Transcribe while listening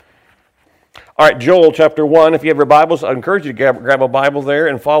All right, Joel chapter 1. If you have your Bibles, I encourage you to grab a Bible there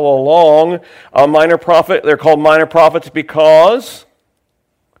and follow along. A minor prophet, they're called minor prophets because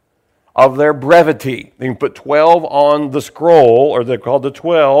of their brevity. They can put 12 on the scroll, or they're called the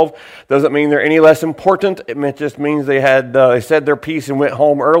 12. Doesn't mean they're any less important. It just means they said their piece and went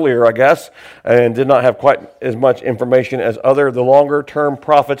home earlier, I guess, and did not have quite as much information as the longer-term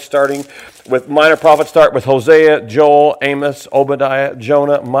prophets. Starting with minor prophets, start with Hosea, Joel, Amos, Obadiah,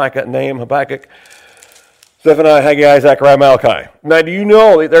 Jonah, Micah, Nahum, Habakkuk, Zephaniah, Haggai, Zechariah, Malachi. Now, do you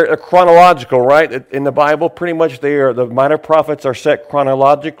know they're chronological, right? In the Bible, pretty much the minor prophets are set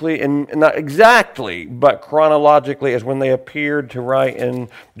chronologically, and not exactly, but chronologically as when they appeared to write in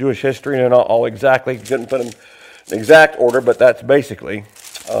Jewish history, and not all exactly. Couldn't put them in exact order, but that's basically.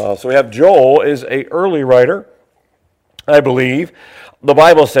 So we have Joel is a early writer, I believe. The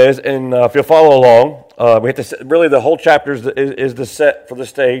Bible says, and if you'll follow along, we have to really the whole chapter is the set for the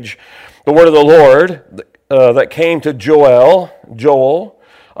stage. The word of the Lord that came to Joel,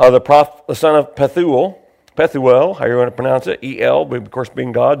 the son of Pethuel, how you want to pronounce it, E-L, of course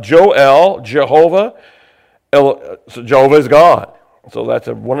being God, Joel, Jehovah, so Jehovah is God. So that's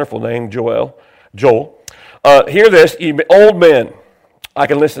a wonderful name, Joel. Hear this, ye old men. I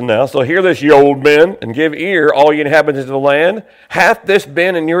can listen now. So hear this, ye old men, and give ear, all ye inhabitants of the land. Hath this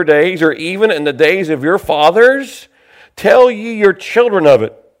been in your days, or even in the days of your fathers? Tell ye your children of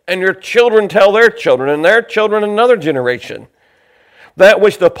it. And your children tell their children, and their children another generation. That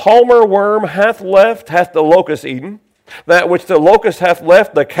which the palmer worm hath left, hath the locust eaten. That which the locust hath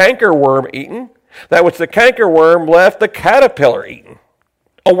left, the canker worm eaten. That which the canker worm left, the caterpillar eaten.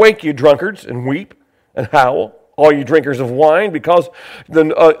 Awake, you drunkards, and weep, and howl, all you drinkers of wine, because of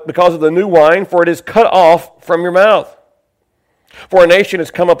the new wine, for it is cut off from your mouth. For a nation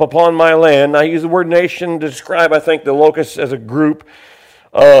has come up upon my land. Now, I use the word nation to describe, I think, the locusts as a group.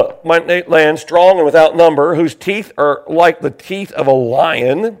 My land, strong and without number, whose teeth are like the teeth of a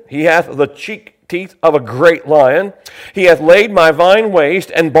lion. He hath the cheek teeth of a great lion. He hath laid my vine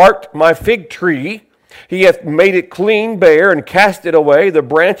waste, and barked my fig tree. He hath made it clean bare, and cast it away. The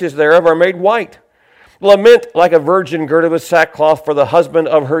branches thereof are made white. Lament like a virgin girded with sackcloth for the husband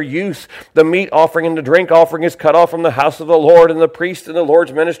of her youth. The meat offering and the drink offering is cut off from the house of the Lord, and the priests and the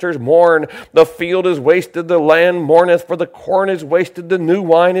Lord's ministers mourn. The field is wasted, the land mourneth, for the corn is wasted, the new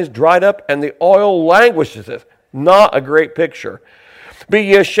wine is dried up, and the oil languisheth. Not a great picture. Be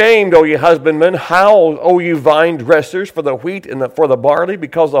ye ashamed, O ye husbandmen, howl, O ye vine dressers, for the wheat and for the barley,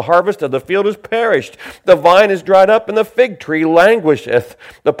 because the harvest of the field is perished. The vine is dried up, and the fig tree languisheth.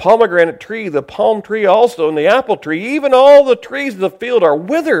 The pomegranate tree, the palm tree also, and the apple tree, even all the trees of the field are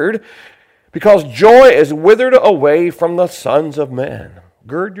withered, because joy is withered away from the sons of men.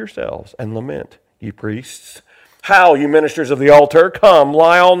 Gird yourselves and lament, ye priests. Howl, you ministers of the altar, come,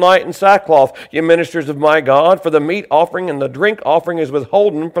 lie all night in sackcloth, ye ministers of my God, for the meat offering and the drink offering is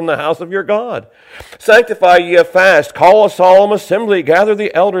withholden from the house of your God. Sanctify ye a fast, call a solemn assembly, gather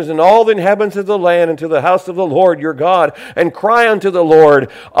the elders and all the inhabitants of the land into the house of the Lord your God, and cry unto the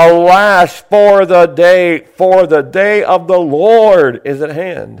Lord, alas, for the day of the Lord is at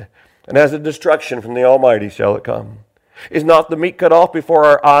hand, and as a destruction from the Almighty shall it come. Is not the meat cut off before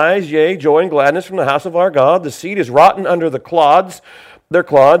our eyes? Yea, joy and gladness from the house of our God. The seed is rotten under their clods. The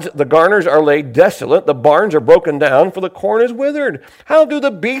garners are laid desolate. The barns are broken down, for the corn is withered. How do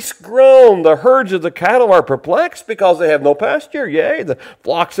the beasts groan? The herds of the cattle are perplexed, because they have no pasture. Yea, the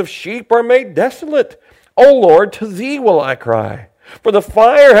flocks of sheep are made desolate. O Lord, to thee will I cry. For the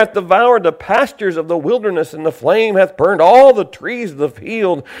fire hath devoured the pastures of the wilderness, and the flame hath burned all the trees of the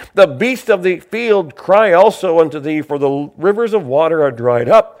field. The beasts of the field cry also unto thee, for the rivers of water are dried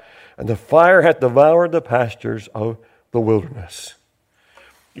up, and the fire hath devoured the pastures of the wilderness.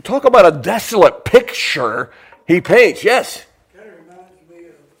 You talk about a desolate picture he paints, yes? Kind of reminds me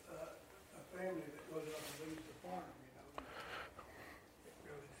of a family that goes out and leaves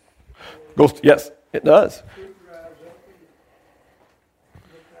the farm, Yes, it does.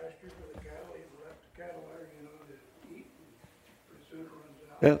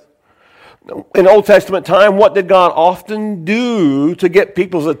 Yes. In Old Testament time, what did God often do to get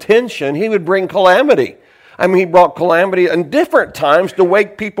people's attention? He would bring calamity. I mean, he brought calamity in different times to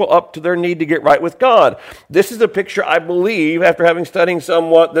wake people up to their need to get right with God. This is a picture, I believe, after having studied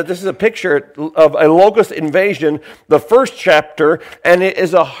somewhat, that this is a picture of a locust invasion, the first chapter, and it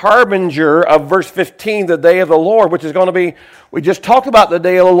is a harbinger of verse 15, the day of the Lord, which is going to be, we just talked about the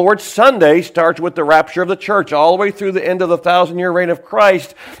day of the Lord. Sunday starts with the rapture of the church, all the way through the end of the 1,000-year reign of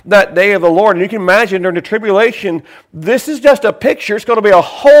Christ, that day of the Lord. And you can imagine during the tribulation, this is just a picture. It's going to be a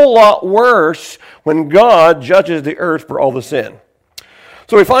whole lot worse when God judges the earth for all the sin.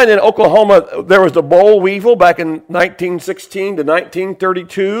 So we find in Oklahoma there was the boll weevil back in 1916 to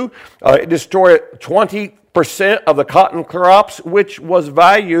 1932. It destroyed 20% of the cotton crops, which was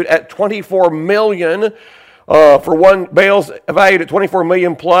valued at $24 million. For one bales valued at $24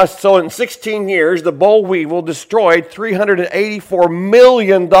 million plus. So in 16 years, the boll weevil destroyed $384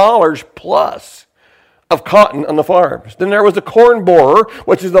 million plus of cotton on the farms. Then there was the corn borer,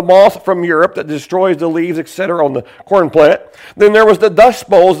 which is the moth from Europe that destroys the leaves, etc., on the corn plant. Then there was the dust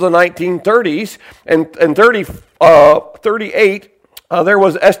bowls of the 1930s. And in 38, there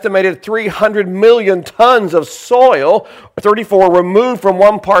was estimated 300 million tons of soil, 34 removed from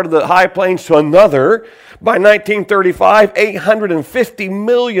one part of the high plains to another. By 1935, 850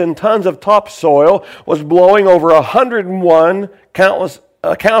 million tons of topsoil was blowing over 101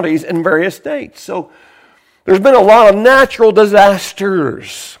 counties in various states. So there's been a lot of natural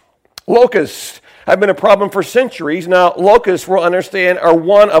disasters. Locusts have been a problem for centuries. Now, locusts, we'll understand, are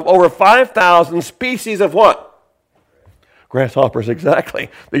one of over 5,000 species of what? Grasshoppers, exactly.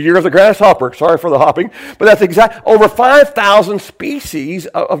 The year of the grasshopper. Sorry for the hopping. But that's exact. Over 5,000 species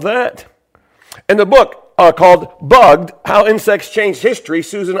of that. In the book called Bugged, How Insects Changed History,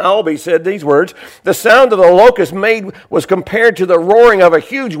 Susan Albee said these words: the sound of the locust made was compared to the roaring of a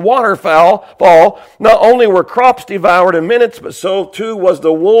huge waterfall. Not only were crops devoured in minutes, but so too was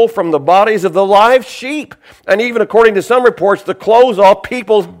the wool from the bodies of the live sheep. And even according to some reports, the clothes off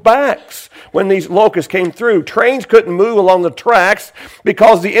people's backs when these locusts came through. Trains couldn't move along the tracks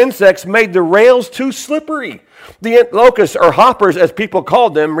because the insects made the rails too slippery. The locusts, or hoppers as people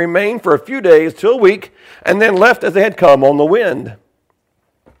called them, remained for a few days to a week and then left as they had come on the wind.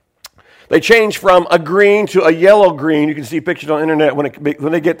 They change from a green to a yellow-green. You can see pictures on the internet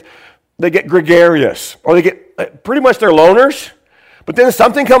when they get gregarious, or they get pretty much they're loners. But then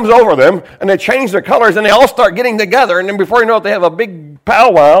something comes over them and they change their colors and they all start getting together, and then before you know it, they have a big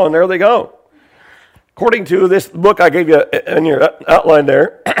powwow and there they go. According to this book I gave you in your outline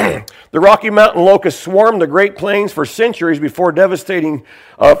there, the Rocky Mountain locusts swarmed the Great Plains for centuries before before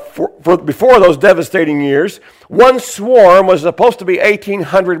those devastating years. One swarm was supposed to be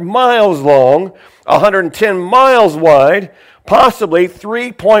 1,800 miles long, 110 miles wide, possibly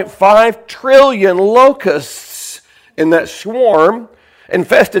 3.5 trillion locusts in that swarm.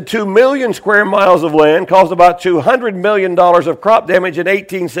 Infested 2 million square miles of land, caused about $200 million of crop damage in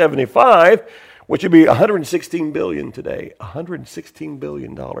 1875, which would be $116 billion today. $116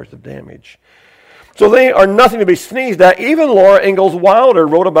 billion of damage. So they are nothing to be sneezed at. Even Laura Ingalls Wilder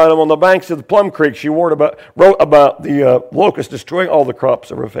wrote about them on the banks of the Plum Creek. She wrote about the locusts destroying all the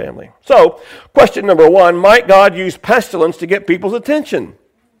crops of her family. So, question number one, might God use pestilence to get people's attention?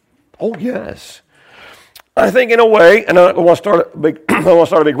 Oh, yes. I think in a way, and I don't want to start a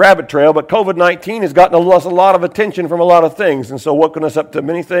big rabbit trail, but COVID-19 has gotten us a lot of attention from a lot of things, and so woken us up to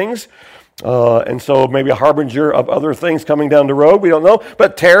many things. And so maybe a harbinger of other things coming down the road. We don't know.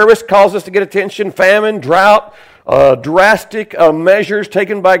 But terrorists cause us to get attention. Famine, drought, drastic measures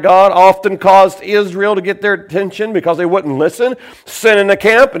taken by God often caused Israel to get their attention because they wouldn't listen. Sin in the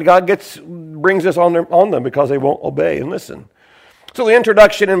camp, and God brings us on them because they won't obey and listen. So the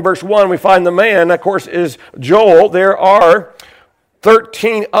introduction in verse 1, we find the man, of course, is Joel. There are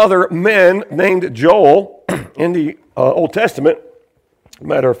 13 other men named Joel in the Old Testament.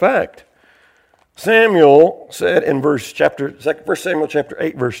 Matter of fact, Samuel said in 1 Samuel chapter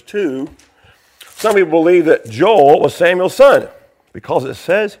 8, verse 2, some people believe that Joel was Samuel's son because it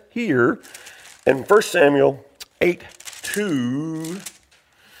says here in 1 Samuel 8, 2,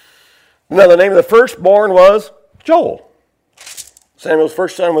 now the name of the firstborn was Joel. Samuel's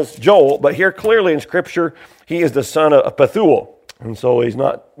first son was Joel, but here clearly in Scripture, he is the son of Pethuel. And so he's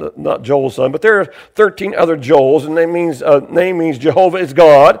not Joel's son. But there are 13 other Joels, and name means Jehovah is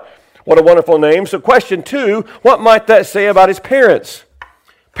God. What a wonderful name. So question 2, what might that say about his parents?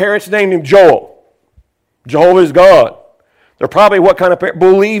 Parents named him Joel. Jehovah is God. They're probably what kind of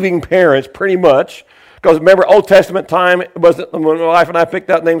believing parents, pretty much. Because remember, Old Testament time, when my wife and I picked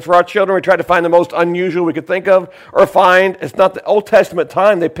out names for our children, we tried to find the most unusual we could think of or find. It's not the Old Testament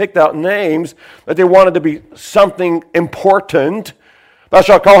time. They picked out names that they wanted to be something important. Thou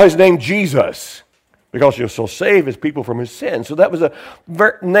shalt call his name Jesus, because you shall save his people from his sins. So that was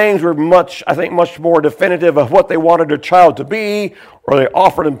names were much more definitive of what they wanted their child to be, or they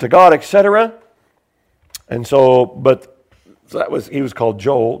offered him to God, etc. And so, he was called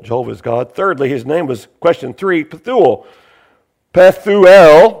Joel. Jehovah is God. Thirdly, his name was, question 3, Pethuel.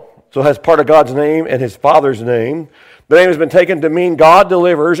 Pethuel, so has part of God's name and his father's name. The name has been taken to mean God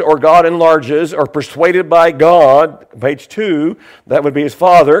delivers, or God enlarges, or persuaded by God. Page 2, that would be his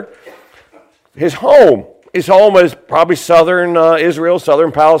father. His home His home was probably southern Israel,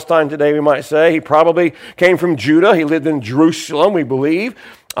 southern Palestine today, we might say. He probably came from Judah. He lived in Jerusalem, we believe.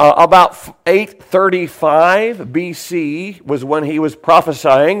 About 835 BC was when he was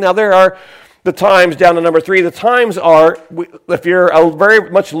prophesying. Now, there are the times down to number 3. The times are, if you're very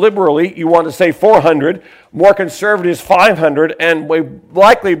much liberally, you want to say 400. More conservatives, 500. And we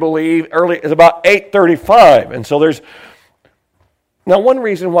likely believe early is about 835. And so there's... Now, one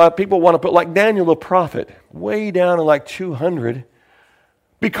reason why people want to put like Daniel the prophet way down in like 200,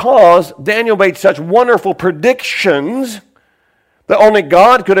 because Daniel made such wonderful predictions that only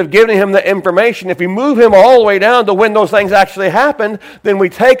God could have given him the information. If we move him all the way down to when those things actually happened, then we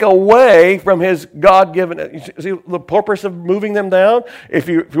take away from his God-given... You see the purpose of moving them down? If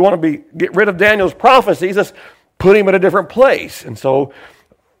you want to get rid of Daniel's prophecies, just put him at a different place. And so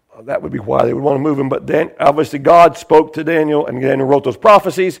that would be why they would want to move him. But obviously God spoke to Daniel, and Daniel wrote those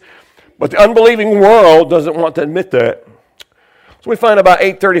prophecies. But the unbelieving world doesn't want to admit that. So we find about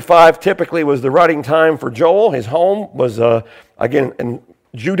 835 typically was the writing time for Joel. His home was, again, in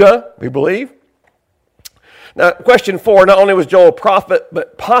Judah, we believe. Now, question 4, not only was Joel a prophet,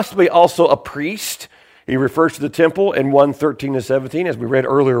 but possibly also a priest. He refers to the temple in 1:13-17, as we read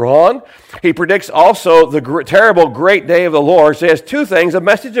earlier on. He predicts also the terrible great day of the Lord. So he has 2 things: a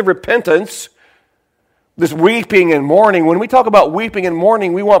message of repentance, this weeping and mourning. When we talk about weeping and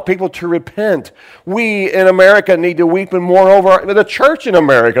mourning, we want people to repent. We in America need to weep and mourn over the church in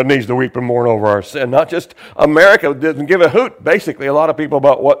America needs to weep and mourn over our sin. Not just America doesn't give a hoot, basically, a lot of people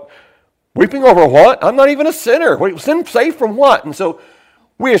about what? Weeping over what? I'm not even a sinner. Sin saved from what? And so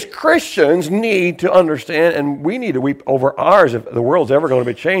we as Christians need to understand, and we need to weep over ours if the world's ever going to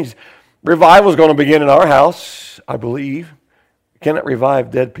be changed. Revival is going to begin in our house, I believe. You cannot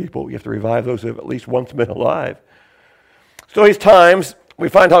revive dead people. You have to revive those who have at least once been alive. So these times, we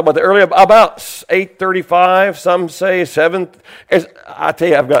find talking about the early, about 835, some say 7th. I tell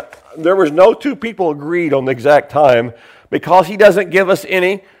you, there was no 2 people agreed on the exact time, because he doesn't give us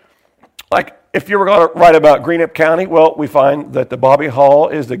any, like, if you were going to write about Greenup County, well, we find that the Bobby Hall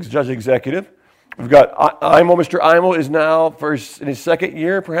is the judge executive. We've got Imo. Mr. Imo is now in his 2nd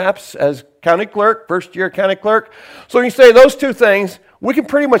year, perhaps, as county clerk, 1st year county clerk. So you say those 2 things, we can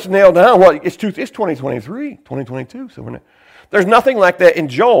pretty much nail down what it's 2023, 2022. So there's nothing like that in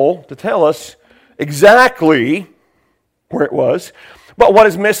Joel to tell us exactly where it was. But what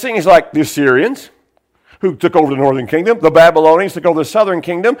is missing is like the Assyrians, who took over the northern kingdom. The Babylonians took over the southern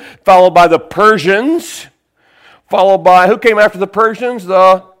kingdom, followed by the Persians, followed by, who came after the Persians?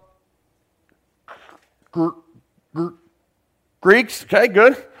 The Greeks. Okay,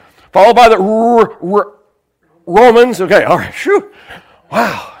 good. Followed by the Romans. Okay, all right. Shoo.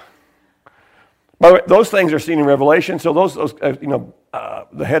 Wow. By the way, those things are seen in Revelation. So those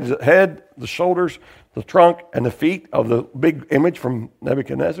the head, the shoulders, the trunk, and the feet of the big image from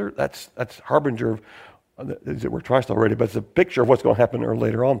Nebuchadnezzar, that's harbinger of... We're triced already, but it's a picture of what's going to happen there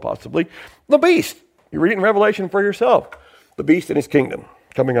later on, possibly. The beast. You read it in Revelation for yourself. The beast and his kingdom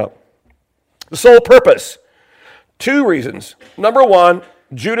coming up. The sole purpose. 2 reasons. Number 1,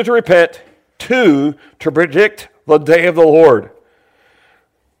 Judah to repent. 2, to predict the day of the Lord.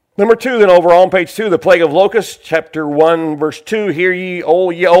 Number 2, then over on page 2, the plague of locusts, chapter 1, verse 2. Hear ye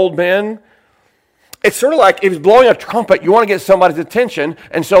old men. It's sort of like if it's blowing a trumpet, you want to get somebody's attention,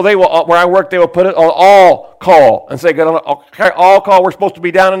 and so they will, where I work, they will put it on all call and say, okay, all call, we're supposed to be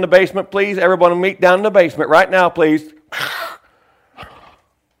down in the basement, please. Everyone meet down in the basement right now, please.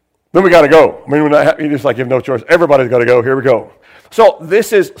 Then we got to go. I mean, you just like you have no choice. Everybody's got to go. Here we go. So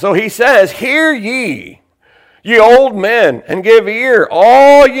he says, hear ye old men, and give ear,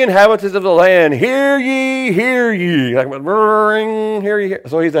 all ye inhabitants of the land. Hear ye, hear ye. Like, hear ye.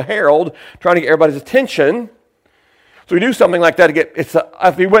 So he's a herald trying to get everybody's attention. So we do something like that to get,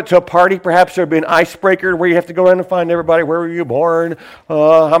 if you went to a party, perhaps there'd be an icebreaker where you have to go around and find everybody. Where were you born?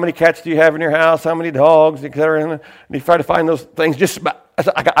 How many cats do you have in your house? How many dogs, etc. And you try to find those things just as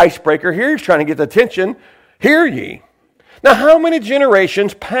like an icebreaker. Here he's trying to get the attention. Hear ye. Now, how many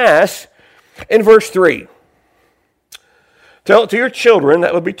generations pass in verse 3? Tell it to your children,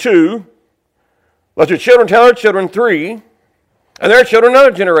 that would be 2. Let your children tell their children, 3. And their children, another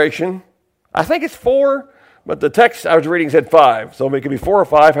generation. I think it's 4, but the text I was reading said 5. So it could be 4 or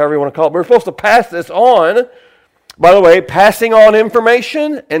 5, however you want to call it. But we're supposed to pass this on. By the way, passing on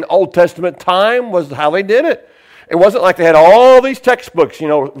information in Old Testament time was how they did it. It wasn't like they had all these textbooks,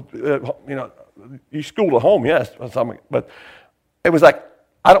 you schooled at home, yes, but it was like,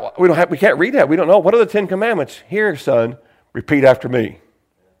 we can't read that. We don't know. What are the 10 Commandments? Here, son. Repeat after me.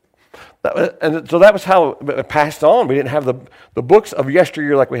 And so that was how it passed on. We didn't have the books of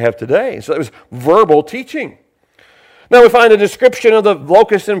yesteryear like we have today. So it was verbal teaching. Now we find a description of the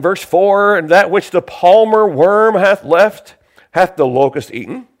locust in verse 4, and that which the palmer worm hath left, hath the locust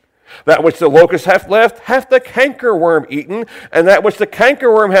eaten. That which the locust hath left, hath the cankerworm eaten. And that which the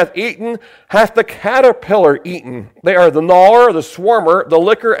cankerworm hath eaten, hath the caterpillar eaten. They are the gnawer, the swarmer, the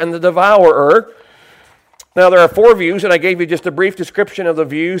licker, and the devourer. Now there are 4 views, and I gave you just a brief description of the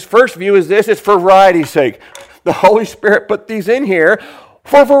views. First view is this: it's for variety's sake. The Holy Spirit put these in here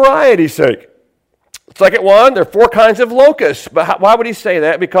for variety's sake. Second one, there are 4 kinds of locusts. But why would he say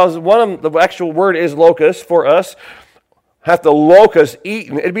that? Because one of them, the actual word is locust for us. Hath the locust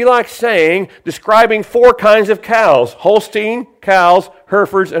eaten. It'd be like saying, describing 4 kinds of cows: Holstein, cows,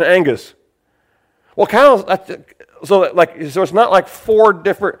 Herefords, and Angus. Well, cows, so it's not like 4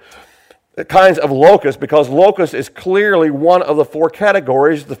 different kinds of locusts, because locust is clearly one of the 4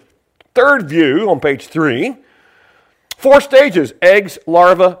 categories. The third view on page 3, 4 stages: eggs,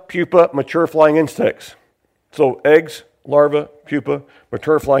 larva, pupa, mature flying insects. So eggs, larva, pupa,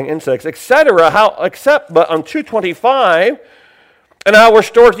 mature flying insects, etc. Except but on 225, and I will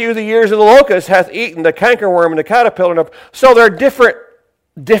restore to you the years of the locust hath eaten the cankerworm and the caterpillar. So they're different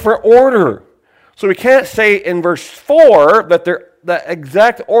order. So we can't say in verse 4 that that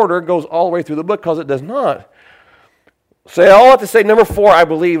exact order goes all the way through the book, because it does not. So all I have to say, number 4, I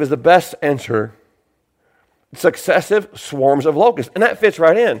believe, is the best answer. Successive swarms of locusts. And that fits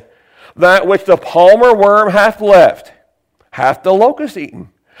right in. That which the palmer worm hath left, hath the locust eaten.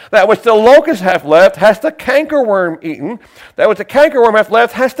 That which the locust hath left, hath the cankerworm eaten. That which the cankerworm hath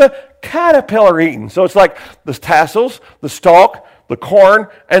left, hath the caterpillar eaten. So it's like the tassels, the stalk, the corn,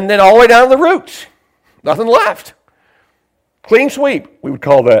 and then all the way down to the roots. Nothing left. Clean sweep, we would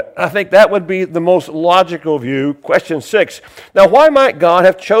call that. I think that would be the most logical view. Question 6. Now, why might God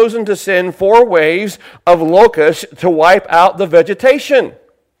have chosen to send 4 waves of locusts to wipe out the vegetation?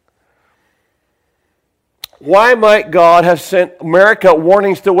 Why might God have sent America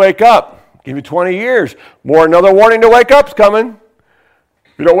warnings to wake up? Give you 20 years. Another warning to wake up's coming.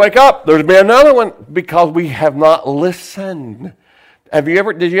 If you don't wake up, there's be another one, because we have not listened.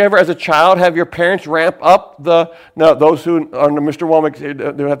 Did you ever, as a child, have your parents ramp up those who are Mr. Womack, they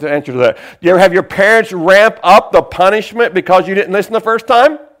don't have to answer to that. Do you ever have your parents ramp up the punishment because you didn't listen the first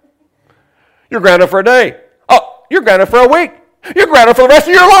time? You're grounded for a day. Oh, you're grounded for a week. You're grounded for the rest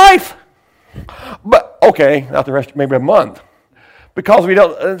of your life. But, okay, not the rest, maybe a month. Because we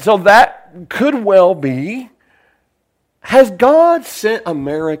don't, so that could well be, has God sent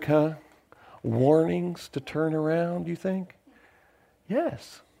America warnings to turn around, do you think?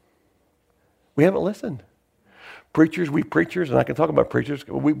 Yes. We haven't listened. We preachers, and I can talk about preachers,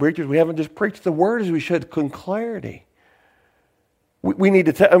 we haven't just preached the word as we should in clarity. We need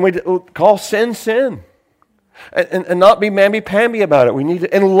to call sin, sin. And not be mamby-pamby about it. We need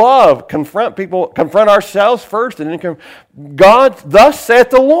to, in love, confront people, confront ourselves first, and then God, thus saith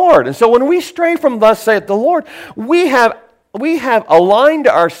the Lord. And so when we stray from thus saith the Lord, we have aligned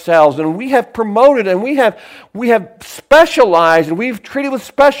ourselves, and we have promoted, and we have specialized, and we've treated with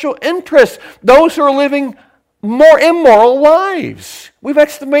special interest those who are living more immoral lives. We've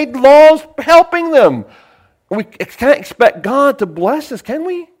actually made laws helping them. We can't expect God to bless us, can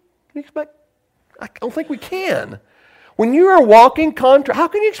we? I don't think we can. When you are walking how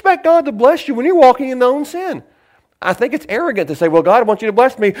can you expect God to bless you when you're walking in known sin? I think it's arrogant to say, well, God wants you to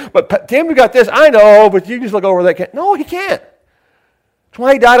bless me, but Tim, you got this. I know, but you just look over that. No, he can't. That's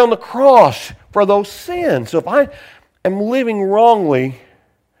why he died on the cross, for those sins. So if I am living wrongly,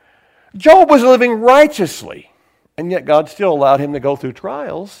 Job was living righteously, and yet God still allowed him to go through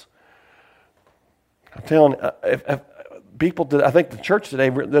trials. I'm telling you, if people, I think the church today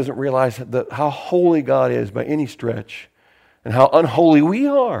doesn't realize how holy God is by any stretch, and how unholy we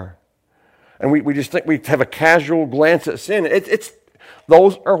are. And we just think we have a casual glance at sin.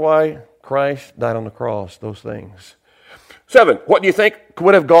 Those are why Christ died on the cross, those things. 7, what do you think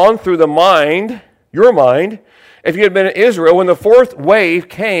would have gone through your mind, if you had been in Israel when the 4th wave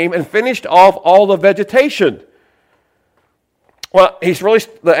came and finished off all the vegetation? Well,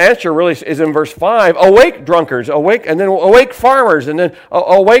 the answer really is in verse 5. Awake, drunkards, awake, and then awake, farmers, and then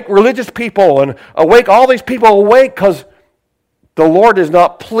awake, religious people, and awake, all these people, awake, because the Lord is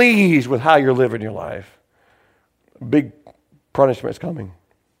not pleased with how you're living your life. Big punishment is coming.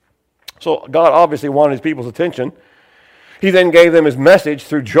 So God obviously wanted his people's attention. He then gave them his message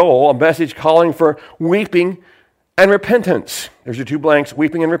through Joel, a message calling for weeping and repentance. There's your 2 blanks,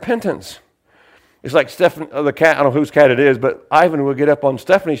 weeping and repentance. It's like the cat, I don't know whose cat it is, but Ivan will get up on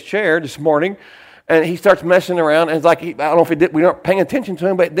Stephanie's chair this morning, And he starts messing around, and it's like, I don't know if we weren't paying attention to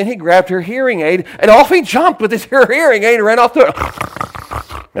him, but then he grabbed her hearing aid, and off he jumped with her hearing aid and ran off to it.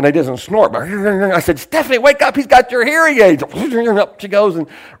 And he doesn't snort, but I said, Stephanie, wake up, he's got your hearing aid. Up she goes and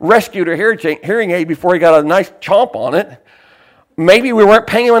rescued her hearing aid before he got a nice chomp on it. Maybe we weren't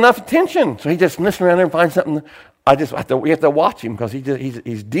paying him enough attention, so he just messing around there and finds something. We have to watch him because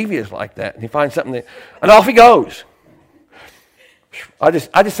he's devious like that, and he finds something, and off he goes. I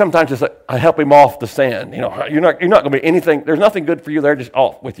just sometimes just I help him off the sand. You're not going to be anything. There's nothing good for you there. Just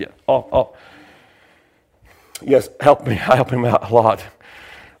off with you. Off. Yes, help me. I help him out a lot.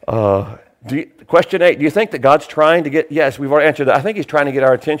 Question 8. Do you think that God's trying to get? Yes, we've already answered that. I think He's trying to get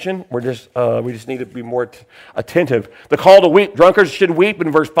our attention. We just need to be more attentive. The call to weep. Drunkards should weep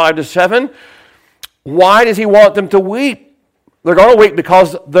in verse 5-7. Why does He want them to weep? They're going to weep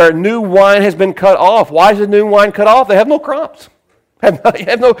because their new wine has been cut off. Why is the new wine cut off? They have no crops. They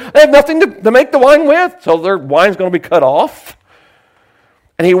have nothing to make the wine with, so their wine's going to be cut off.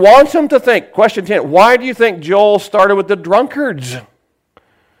 And He wants them to think. Question 10, why do you think Joel started with the drunkards?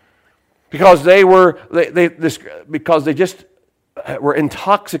 Because they just were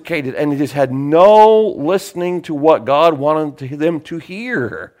intoxicated and they just had no listening to what God wanted them to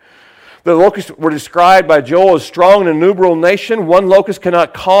hear. The locusts were described by Joel as strong and innumerable nation. One locust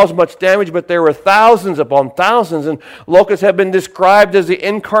cannot cause much damage, but there were thousands upon thousands, and locusts have been described as the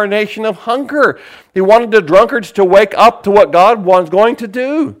incarnation of hunger. He wanted the drunkards to wake up to what God was going to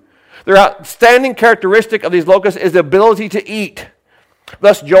do. Their outstanding characteristic of these locusts is the ability to eat.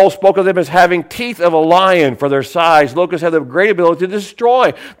 Thus, Joel spoke of them as having teeth of a lion for their size. Locusts have the great ability to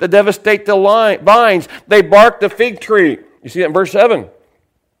destroy, to devastate the vines. They bark the fig tree. You see that in verse 7.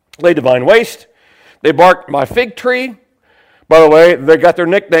 They divine waste. They barked my fig tree. By the way, they got their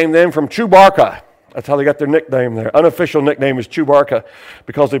nickname then from Chewbacca. That's how they got their nickname there. Unofficial nickname is Chewbacca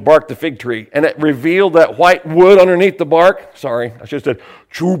because they barked the fig tree. And it revealed that white wood underneath the bark. Sorry, I should have said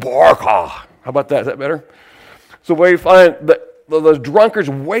Chewbacca. How about that? Is that better? So where you find that the drunkards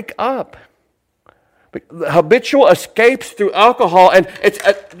wake up. The habitual escapes through alcohol. And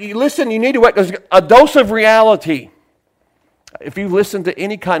you need to wake. There's a dose of reality. If you listen to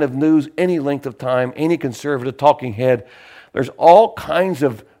any kind of news, any length of time, any conservative talking head, there's all kinds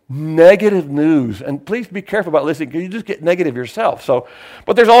of negative news. And please be careful about listening because you just get negative yourself.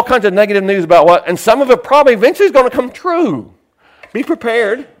 But there's all kinds of negative news about what, and some of it probably eventually is going to come true. Be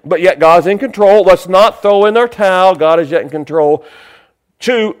prepared, but yet God's in control. Let's not throw in our towel. God is yet in control.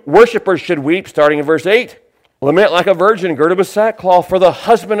 2, worshipers should weep, starting in verse 8. Lament like a virgin, girded with sackcloth, for the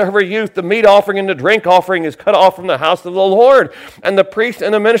husband of her youth, the meat offering and the drink offering is cut off from the house of the Lord. And the priest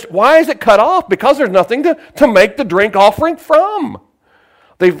and the minister, why is it cut off? Because there's nothing to make the drink offering from.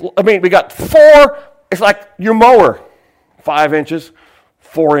 We got 4, it's like your mower, 5 inches,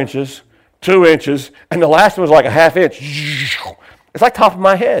 4 inches, 2 inches, and the last one was like a half inch. It's like top of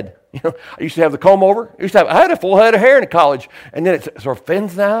my head. I used to have the comb over. I had a full head of hair in college. And then it sort of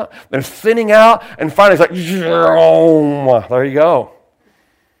thins out, then it's thinning out, and finally it's like, there you go.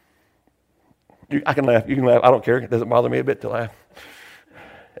 I can laugh. You can laugh. I don't care. It doesn't bother me a bit to laugh.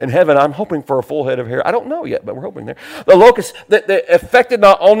 In heaven, I'm hoping for a full head of hair. I don't know yet, but we're hoping there. The locusts, they affected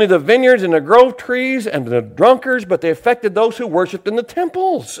not only the vineyards and the grove trees and the drunkards, but they affected those who worshiped in the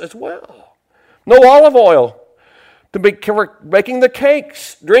temples as well. No olive oil to be baking the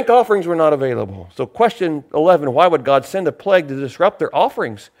cakes. Drink offerings were not available. So question 11, why would God send a plague to disrupt their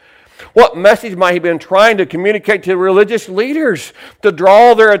offerings? What message might He been trying to communicate to religious leaders to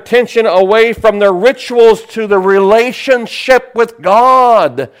draw their attention away from their rituals to the relationship with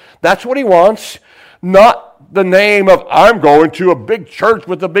God? That's what He wants, not the name of, I'm going to a big church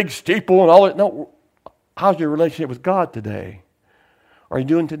with a big steeple and all that. No, how's your relationship with God today? Are you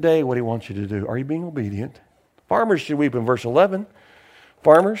doing today what He wants you to do? Are you being obedient? Farmers should weep in verse 11.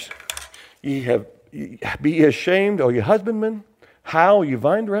 Farmers, be ashamed, O you husbandmen. Howl, you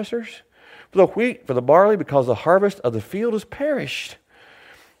vine dressers. For the wheat, for the barley, because the harvest of the field is perished.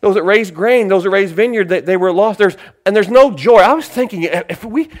 Those that raise grain, those that raise vineyard, they were lost. There's no joy. I was thinking, if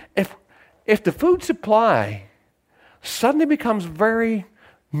the food supply suddenly becomes very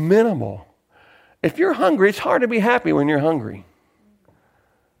minimal, if you're hungry, it's hard to be happy when you're hungry.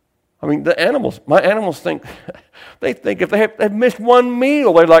 I mean, my animals think if they've missed one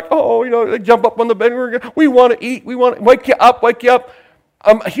meal, they're like, they jump up on the bed. We want to eat. We want to wake you up.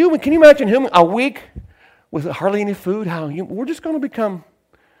 Human, can you imagine a week with hardly any food? We're just going to become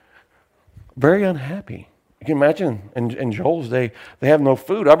very unhappy. You can imagine in Joel's day, they have no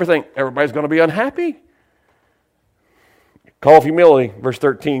food. Everybody's going to be unhappy. Call of humility, verse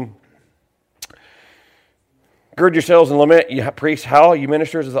 13. Gird yourselves and lament, ye priests, howl, ye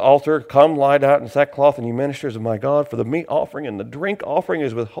ministers of the altar, come, lie down in sackcloth, and ye ministers of my God, for the meat offering and the drink offering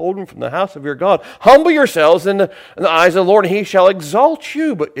is withholden from the house of your God. Humble yourselves in the eyes of the Lord, and he shall exalt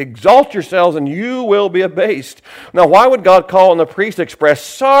you, but exalt yourselves, and you will be abased. Now, why would God call on the priests to express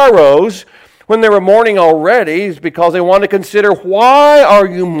sorrows when they were mourning already? It's because they wanted to consider, why are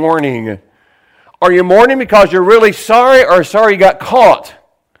you mourning? Are you mourning because you're really sorry, or sorry you got caught?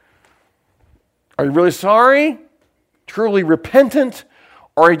 Are you really sorry? Truly repentant?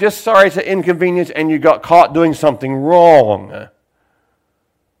 Or are you just sorry it's an inconvenience and you got caught doing something wrong?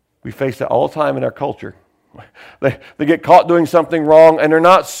 We face that all the time in our culture. They get caught doing something wrong and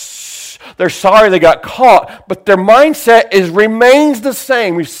they're sorry they got caught, but their mindset remains the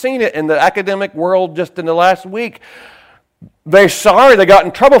same. We've seen it in the academic world just in the last week. They're sorry they got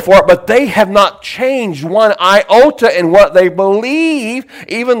in trouble for it, but they have not changed one iota in what they believe,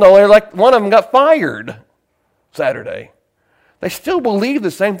 even though they're like one of them got fired Saturday. They still believe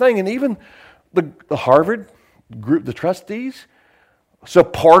the same thing. And even the Harvard group, the trustees,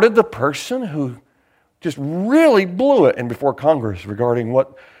 supported the person who just really blew it in before Congress regarding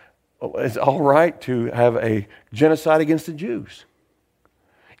what is all right to have a genocide against the Jews.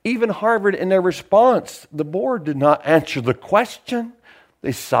 Even Harvard, in their response, the board did not answer the question.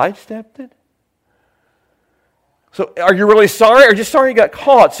 They sidestepped it. So are you really sorry, or just sorry you got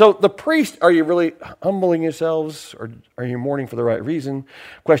caught? So the priest, are you really humbling yourselves, or are you mourning for the right reason?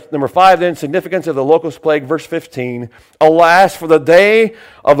 Question number 5 then, significance of the locust plague, verse 15. Alas, for the day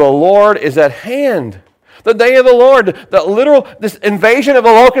of the Lord is at hand. The day of the Lord, this invasion of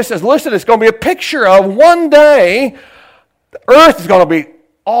the locusts is listed. It's going to be a picture of one day the earth is going to be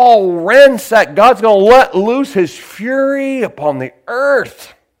all ransacked. God's going to let loose his fury upon the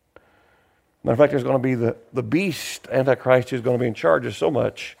earth. Matter of fact, there's going to be the beast, Antichrist, who's going to be in charge of so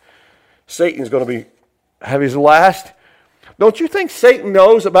much. Satan's going to have his last. Don't you think Satan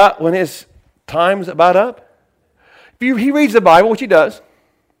knows about when his time's about up? If he reads the Bible, which he does,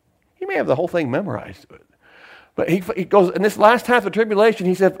 he may have the whole thing memorized. But he goes, in this last half of tribulation,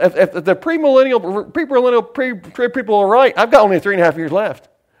 he said, if the premillennial people are right, I've got only 3.5 years left.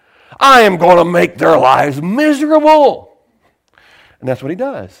 I am going to make their lives miserable. And that's what he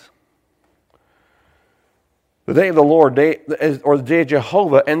does. The day of the Lord, or the day of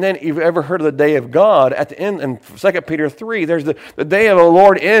Jehovah, and then you've ever heard of the day of God at the end in 2 Peter 3, there's the day of the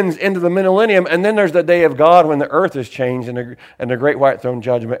Lord ends into the millennium, and then there's the day of God when the earth is changed and the great white throne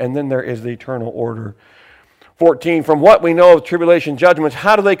judgment, and then there is the eternal order. 14, from what we know of tribulation judgments,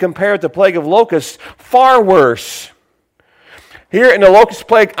 how do they compare to the plague of locusts? Far worse. Here in the locust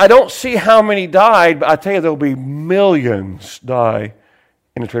plague, I don't see how many died, but I tell you there'll be millions die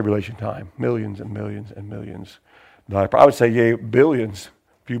in the tribulation time. Millions and millions and millions die. I would say billions,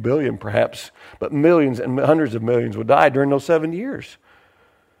 a few billion perhaps, but millions and hundreds of millions will die during those 7 years.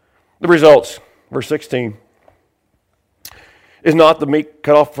 The results, verse 16. Is not the meat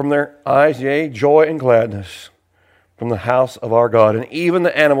cut off from their eyes, yea, joy and gladness from the house of our God? And even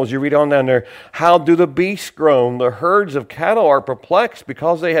the animals, you read on down there, how do the beasts groan? The herds of cattle are perplexed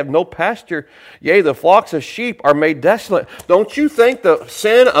because they have no pasture. Yea, the flocks of sheep are made desolate. Don't you think the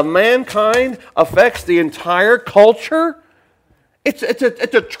sin of mankind affects the entire culture? It's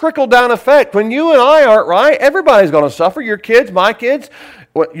a trickle-down effect. When you and I aren't right, everybody's going to suffer. Your kids, my kids,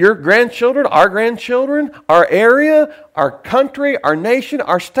 your grandchildren, our area, our country, our nation,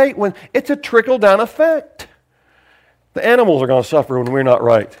 our state. When it's a trickle-down effect. The animals are going to suffer when we're not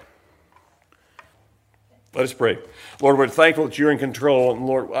right. Let us pray. Lord, we're thankful that you're in control. And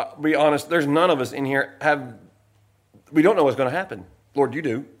Lord, be honest, there's none of us in here we don't know what's going to happen. Lord, you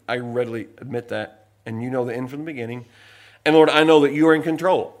do. I readily admit that. And you know the end from the beginning. And Lord, I know that you are in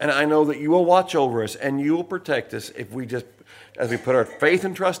control. And I know that you will watch over us and you will protect us as we put our faith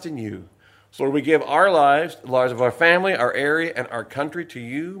and trust in you. So Lord, we give our lives, the lives of our family, our area, and our country to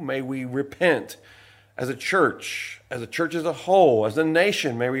you. May we repent as a church as a whole, as a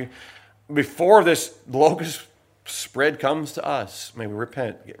nation. May we, before this locust spread comes to us, may we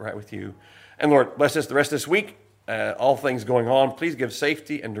repent, get right with you. And Lord, bless us the rest of this week. All things going on, please give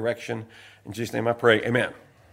safety and direction. In Jesus' name I pray, amen.